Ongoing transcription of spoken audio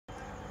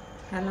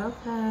Hello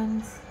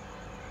friends,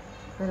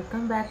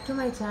 welcome back to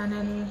my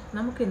channel.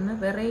 നമുക്കിന്ന്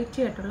variety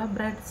ആയിട്ടുള്ള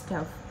bread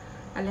stuff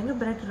അല്ലെങ്കിൽ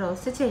bread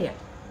roast ചെയ്യാം.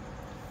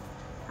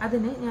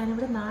 അതിന്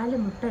ഞാനിവിടെ 4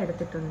 മുട്ട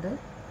എടുത്തിട്ടുണ്ട്,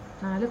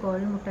 4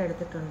 കോഴിമുട്ട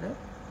എടുത്തിട്ടുണ്ട്.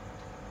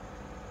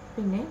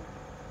 പിന്നെ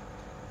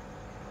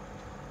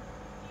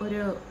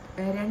ഒരു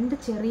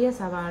 2 ചെറിയ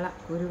സവാള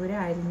കുരുകുര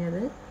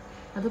അരിഞ്ഞത്,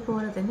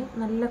 അതുപോലെ തന്നെ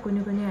നല്ല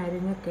കുനുകുനെ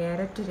അരിഞ്ഞ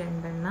ക്യാരറ്റ്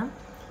 2 എണ്ണം,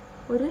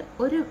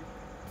 ഒരു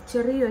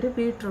ചെറിയൊരു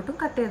ബീട്രൂട്ടും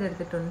കട്ട്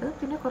ചെയ്തെടുത്തിട്ടുണ്ട്.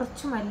 പിന്നെ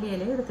കുറച്ച്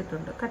മല്ലിയില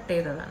എടുത്തിട്ടുണ്ട്, കട്ട്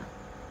ചെയ്തതാണ്.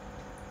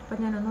 അപ്പം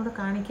ഞാൻ ഒന്നുകൂടെ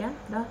കാണിക്കാം.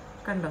 ഇതാ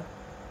കണ്ടോ,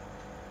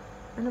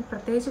 അതിന്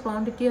പ്രത്യേകിച്ച്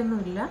ക്വാണ്ടിറ്റി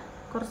ഒന്നുമില്ല,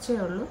 കുറച്ചേ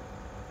ഉള്ളൂ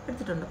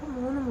എടുത്തിട്ടുണ്ട്. അപ്പം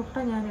 3 മുട്ട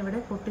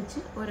ഞാനിവിടെ പൊട്ടിച്ച്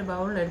ഒരു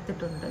ബൗളിൽ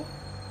എടുത്തിട്ടുണ്ട്.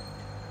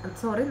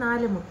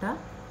 4 മുട്ട.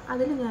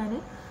 അതിൽ ഞാൻ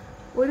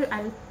ഒരു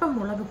അല്പം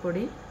മുളക്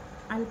പൊടി,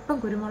 അല്പം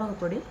കുരുമുളക്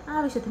പൊടി,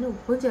 ആവശ്യത്തിന്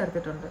ഉപ്പും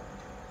ചേർത്തിട്ടുണ്ട്.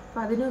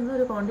 അപ്പോൾ അതിനൊന്നും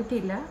ഒരു ക്വാണ്ടിറ്റി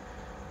ഇല്ല.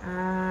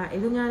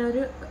 ഇത്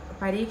ഞാനൊരു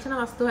പരീക്ഷണ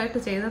വസ്തുവായിട്ട്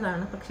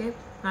ചെയ്തതാണ്, പക്ഷേ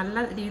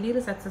നല്ല രീതിയിൽ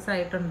സക്സസ്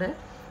ആയിട്ടുണ്ട്.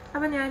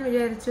 അപ്പോൾ ഞാൻ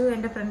വിചാരിച്ചു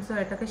എൻ്റെ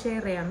ഫ്രണ്ട്സുമായിട്ടൊക്കെ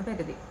ഷെയർ ചെയ്യാമെന്ന്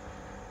കരുതി.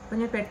 അപ്പോൾ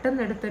ഞാൻ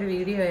പെട്ടെന്ന് എടുത്തൊരു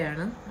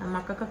വീഡിയോയാണ്.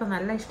 മക്കൾക്കൊക്കെ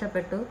നല്ല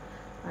ഇഷ്ടപ്പെട്ടു.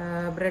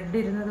 ബ്രെഡ്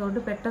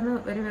ഇരുന്നതുകൊണ്ട് പെട്ടെന്ന്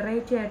ഒരു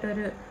വെറൈറ്റി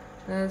ആയിട്ടൊരു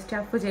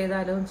സ്റ്റഫ്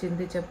ചെയ്താലോ എന്ന്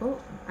ചിന്തിച്ചപ്പോൾ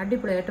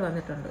അടിപൊളിയായിട്ട്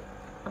വന്നിട്ടുണ്ട്.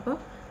 അപ്പോൾ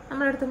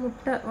നമ്മളെടുത്ത്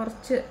മുട്ട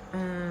കുറച്ച്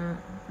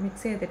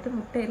മിക്സ് ചെയ്തിട്ട്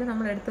മുട്ടയിൽ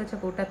നമ്മളെടുത്ത് വെച്ച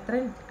കൂട്ട്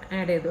അത്രയും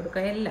ആഡ് ചെയ്ത്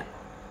കൊടുക്കുക. എല്ലാം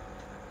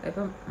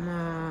ഇപ്പം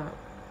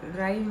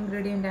ഡ്രൈ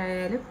ഇൻഗ്രീഡിയൻ്റ്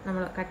ആയാലും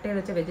നമ്മൾ കട്ട് ചെയ്ത്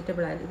വെച്ച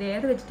വെജിറ്റബിൾ ആയാലും, ഇത്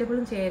ഏത്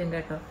വെജിറ്റബിളും ചെയ്യാനും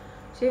കേട്ടോ.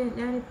 പക്ഷേ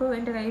ഞാനിപ്പോൾ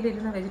എൻ്റെ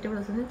കയ്യിലിരുന്ന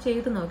വെജിറ്റബിൾസ് ഒന്നും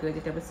ചെയ്ത് നോക്കി,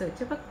 വെജിറ്റബിൾസ്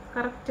വെച്ചപ്പോൾ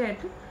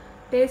കറക്റ്റായിട്ട്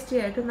ടേസ്റ്റി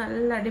ആയിട്ട്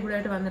നല്ല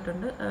അടിപൊളിയായിട്ട്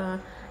വന്നിട്ടുണ്ട്.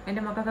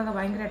 എൻ്റെ മക്കൾക്കൊക്കെ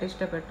ഭയങ്കരമായിട്ട്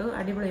ഇഷ്ടപ്പെട്ടു,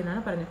 അടിപൊളി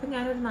എന്നാണ് പറഞ്ഞത്. അപ്പോൾ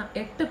ഞാനൊരു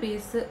 8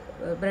 പീസ്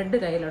ബ്രെഡ്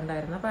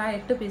കയ്യിലുണ്ടായിരുന്നു. അപ്പോൾ ആ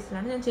 8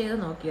 പീസിലാണ് ഞാൻ ചെയ്ത്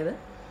നോക്കിയത്.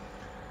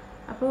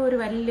 അപ്പോൾ ഒരു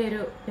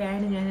വലിയൊരു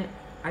പാന് ഞാൻ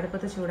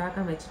അടുപ്പത്ത്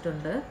ചൂടാക്കാൻ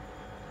വെച്ചിട്ടുണ്ട്.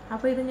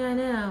 അപ്പോൾ ഇത് ഞാൻ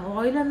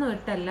ഓയിലൊന്നും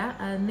ഇട്ടല്ല,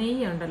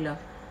 നെയ്യ് ഉണ്ടല്ലോ,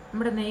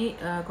 നമ്മുടെ നെയ്യ്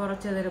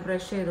കുറച്ച് അതിൽ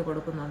ബ്രഷ് ചെയ്ത്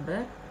കൊടുക്കുന്നുണ്ട്.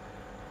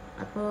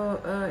 അപ്പോൾ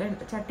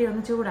ചട്ടി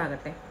ഒന്ന്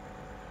ചൂടാകട്ടെ.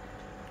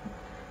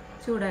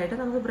 ചൂടായിട്ട്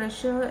നമുക്ക്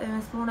ബ്രഷ്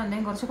സ്പൂൺ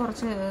അല്ലെങ്കിൽ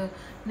കുറച്ച്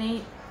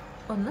നെയ്യ്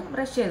ഒന്ന്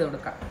ബ്രഷ് ചെയ്ത്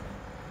കൊടുക്കാം.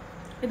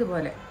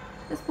 ഇതുപോലെ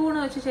സ്പൂൺ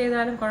വെച്ച്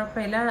ചെയ്താലും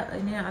കുഴപ്പമില്ല,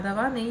 ഇനി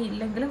അഥവാ നെയ്യ്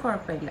ഇല്ലെങ്കിലും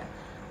കുഴപ്പമില്ല.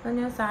 അപ്പോൾ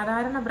ഞാൻ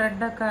സാധാരണ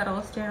ബ്രെഡൊക്കെ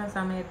റോസ്റ്റ് ചെയ്യുന്ന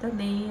സമയത്ത്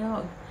നെയ്യോ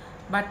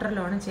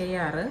ബട്ടറിലോ ആണ്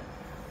ചെയ്യാറ്.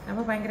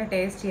 അപ്പോൾ ഭയങ്കര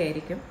ടേസ്റ്റി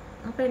ആയിരിക്കും.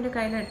 അപ്പോൾ എൻ്റെ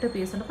കയ്യിൽ 8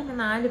 പീസുണ്ട്. അപ്പോൾ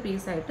ഞാൻ 4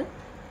 പീസായിട്ട്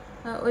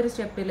ഒരു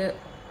സ്റ്റെപ്പിൽ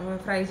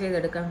ഫ്രൈ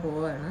ചെയ്തെടുക്കാൻ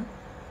പോവുകയാണ്.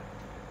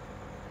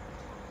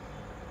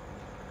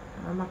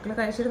 മക്കൾ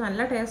കഴിച്ചിട്ട്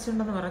നല്ല ടേസ്റ്റ്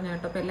ഉണ്ടെന്ന് പറഞ്ഞു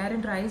കേട്ടോ. അപ്പോൾ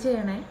എല്ലാവരും ട്രൈ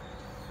ചെയ്യണേ.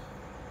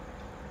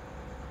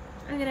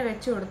 ഇങ്ങനെ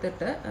വെച്ച്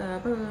കൊടുത്തിട്ട്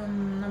അപ്പോൾ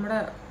നമ്മുടെ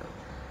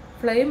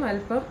ഫ്ലെയിം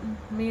അല്പം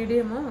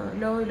മീഡിയമോ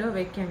ലോയിലോ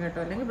വെക്കാം കേട്ടോ,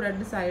 അല്ലെങ്കിൽ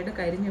ബ്രെഡ് സൈഡ്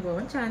കരിഞ്ഞു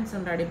പോകാൻ ചാൻസ്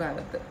ഉണ്ട്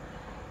അടിഭാഗത്ത്.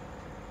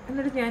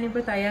 എന്നിട്ട്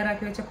ഞാനിപ്പോൾ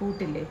തയ്യാറാക്കി വെച്ച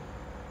കൂട്ടില്ലേ,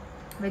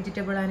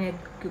 വെജിറ്റബിൾ ആൻഡ്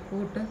എഗ്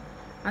കൂട്ട്,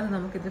 അത്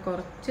നമുക്കിത്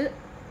കുറച്ച്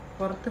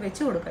പുറത്ത്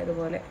വെച്ച് കൊടുക്കാം.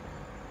 ഇതുപോലെ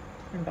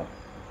ഉണ്ടോ.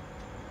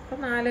 അപ്പോൾ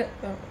 4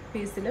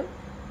 പീസിലും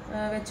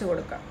വെച്ച്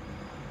കൊടുക്കാം.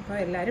 അപ്പോൾ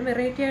എല്ലാവരും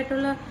വെറൈറ്റി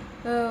ആയിട്ടുള്ള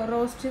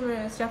റോസ്റ്റ്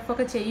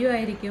സ്റ്റഫൊക്കെ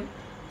ചെയ്യുമായിരിക്കും.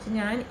 പക്ഷെ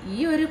ഞാൻ ഈ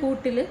ഒരു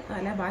കൂട്ടിൽ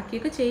അല്ല,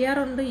 ബാക്കിയൊക്കെ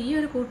ചെയ്യാറുണ്ട്. ഈ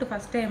ഒരു കൂട്ട്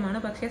ഫസ്റ്റ് ടൈമാണ്,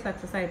 പക്ഷേ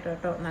സക്സസ് ആയിട്ട്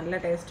കേട്ടോ. നല്ല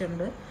ടേസ്റ്റ്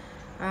ഉണ്ട്.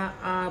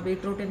 ആ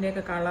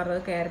ബീട്രൂട്ടിൻ്റെയൊക്കെ കളറ്,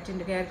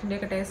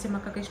 ക്യാരറ്റിൻ്റെയൊക്കെ ടേസ്റ്റ്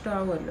മക്കൾക്ക്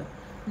ഇഷ്ടമാവുമല്ലോ.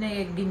 പിന്നെ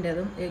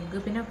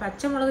എഗ്ഗ്, പിന്നെ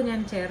പച്ചമുളക്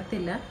ഞാൻ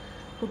ചേർത്തില്ല,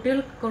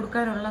 കുട്ടികൾക്ക്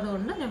കൊടുക്കാനുള്ളത്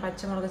കൊണ്ട് ഞാൻ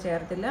പച്ചമുളക്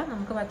ചേർത്തില്ല.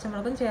 നമുക്ക്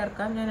പച്ചമുളകും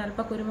ചേർക്കാം. ഞാൻ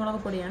അല്പം കുരുമുളക്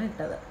പൊടിയാണ്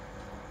ഇട്ടത്.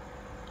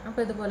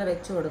 അപ്പോൾ ഇതുപോലെ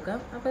വെച്ച് കൊടുക്കാം.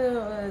 അപ്പോൾ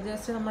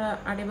ജസ്റ്റ് നമ്മൾ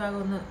അടിഭാഗം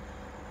ഒന്ന്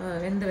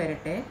വെന്ത്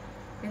വരട്ടെ.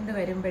 വെന്ത്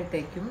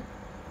വരുമ്പോഴത്തേക്കും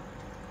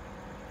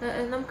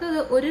നമുക്ക്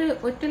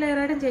ഒറ്റ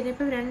ലെയറായിട്ടും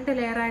കഴിഞ്ഞപ്പോൾ 2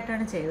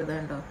 ലെയറായിട്ടാണ് ചെയ്തത്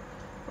കണ്ടോ.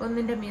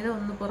 ഒന്നിൻ്റെ മീതെ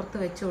ഒന്ന് പുറത്ത്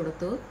വെച്ച്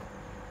കൊടുത്തു.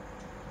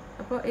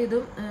 അപ്പോൾ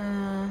ഇതും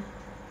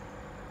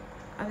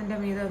അതിൻ്റെ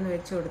മീതെ ഒന്ന്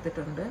വെച്ച്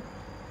കൊടുത്തിട്ടുണ്ട്.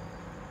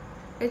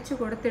 വെച്ച്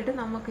കൊടുത്തിട്ട്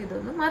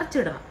നമുക്കിതൊന്ന്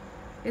മറിച്ചിടണം.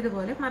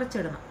 ഇതുപോലെ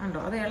മറിച്ചിടണം കണ്ടോ.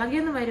 അത്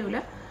ഇളകിയൊന്നും വരില്ല.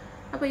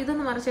 അപ്പോൾ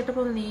ഇതൊന്ന്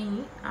മറിച്ചിട്ടപ്പോൾ ഒന്ന്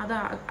നീങ്ങി, അത്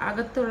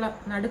അകത്തുള്ള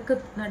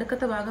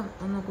നടുക്കത്തെ ഭാഗം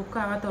ഒന്ന്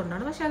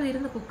കുക്കാകാത്തതുകൊണ്ടാണ്. പക്ഷെ അത്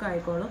ഇരുന്ന്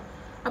കുക്കായിക്കോളും.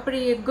 അപ്പോൾ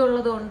ഈ എഗ്ഗ്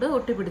ഉള്ളത് കൊണ്ട്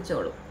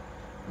ഒട്ടിപ്പിടിച്ചോളും,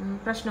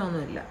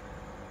 പ്രശ്നമൊന്നുമില്ല.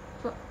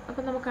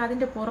 അപ്പോൾ നമുക്ക്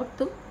അതിൻ്റെ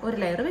പുറത്തും ഒരു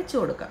ലെയർ വെച്ച്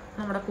കൊടുക്കാം.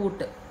 നമ്മുടെ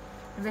കൂട്ട്,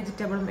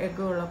 വെജിറ്റബിളും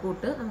എഗ്ഗും ഉള്ള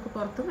കൂട്ട് നമുക്ക്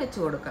പുറത്തും വെച്ച്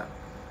കൊടുക്കാം.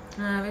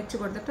 വെച്ച്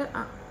കൊടുത്തിട്ട്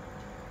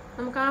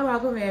നമുക്ക് ആ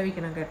ഭാഗം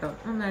വേവിക്കണം കേട്ടോ,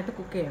 നന്നായിട്ട്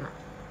കുക്ക് ചെയ്യണം.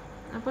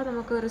 അപ്പോൾ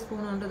നമുക്ക് ഒരു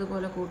സ്പൂൺ കൊണ്ട്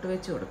ഇതുപോലെ കൂട്ട്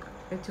വെച്ച് കൊടുക്കാം.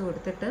 വെച്ച്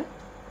കൊടുത്തിട്ട്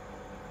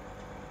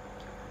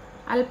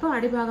അല്പം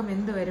അടിഭാഗം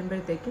വെന്ത്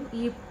വരുമ്പോഴത്തേക്കും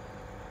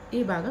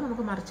ഈ ഭാഗം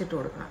നമുക്ക് മറിച്ചിട്ട്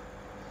കൊടുക്കണം.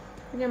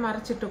 ഞാൻ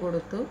മറിച്ചിട്ട്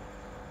കൊടുത്തു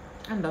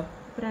കണ്ടോ.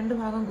 ഇപ്പോൾ 2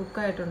 ഭാഗം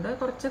കുക്കായിട്ടുണ്ട്.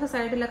 കുറച്ചൊക്കെ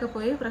സൈഡിലൊക്കെ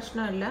പോയി,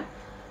 പ്രശ്നമില്ല.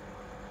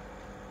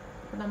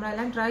 അപ്പോൾ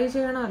നമ്മളെല്ലാം ട്രൈ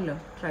ചെയ്യണമല്ലോ.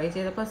 ട്രൈ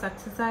ചെയ്തപ്പോൾ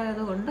സക്സസ്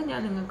ആയതുകൊണ്ട്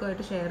ഞാൻ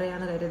നിങ്ങൾക്കുമായിട്ട് ഷെയർ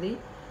ചെയ്യാമെന്ന് കരുതി.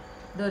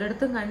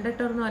 ഇതൊരിടത്തും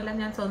കണ്ടിട്ടൊന്നുമല്ല,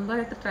 ഞാൻ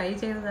സ്വന്തമായിട്ട് ട്രൈ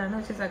ചെയ്തതാണ്,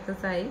 പക്ഷെ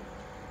സക്സസ് ആയി.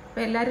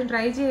 അപ്പോൾ എല്ലാവരും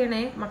ട്രൈ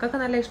ചെയ്യണേ. മക്കൾക്ക്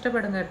നല്ല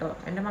ഇഷ്ടപ്പെടും കേട്ടോ.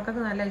 എൻ്റെ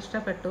മക്കൾക്ക് നല്ല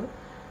ഇഷ്ടപ്പെട്ടു,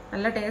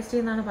 നല്ല ടേസ്റ്റി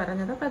എന്നാണ്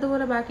പറഞ്ഞത്. അപ്പോൾ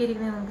അതുപോലെ ബാക്കി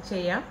ഇരിക്കുന്നത് നമുക്ക്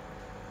ചെയ്യാം.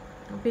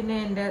 പിന്നെ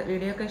എൻ്റെ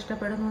വീഡിയോ ഒക്കെ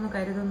ഇഷ്ടപ്പെടുന്നു എന്ന്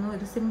കരുതുന്നു.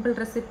 ഇത് സിമ്പിൾ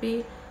റെസിപ്പി,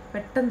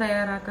 പെട്ടെന്ന്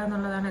തയ്യാറാക്കുക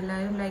എന്നുള്ളതാണ്.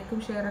 എല്ലാവരും ലൈക്കും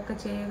ഷെയറൊക്കെ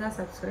ചെയ്യുക,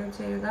 സബ്സ്ക്രൈബ്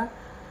ചെയ്യുക.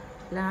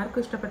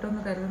 എല്ലാവർക്കും ഇഷ്ടപ്പെട്ടു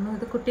എന്ന് കരുതുന്നു.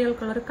 ഇത്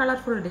കുട്ടികൾക്കുള്ളൊരു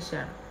കളർഫുൾ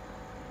ഡിഷാണ്.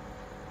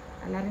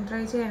 എല്ലാവരും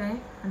ട്രൈ ചെയ്യണേ.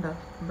 കണ്ടോ,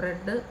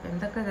 ബ്രെഡ്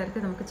എന്തൊക്കെ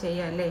തരത്തിൽ നമുക്ക്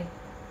ചെയ്യാം അല്ലേ?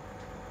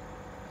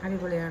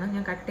 അടിപൊളിയാണ്.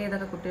 ഞാൻ കട്ട്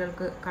ചെയ്തൊക്കെ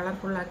കുട്ടികൾക്ക്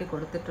കളർഫുള്ളാക്കി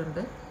കൊടുത്തിട്ടുണ്ട്.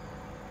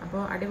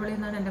 അപ്പോൾ അടിപൊളി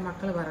എന്നാണ് എൻ്റെ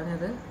മക്കൾ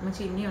പറഞ്ഞത്.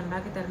 ഉമ്മച്ചി ഇനി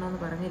ഉണ്ടാക്കി തരണമെന്ന്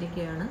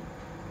പറഞ്ഞിരിക്കുകയാണ്.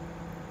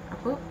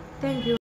 അപ്പോൾ താങ്ക് യു.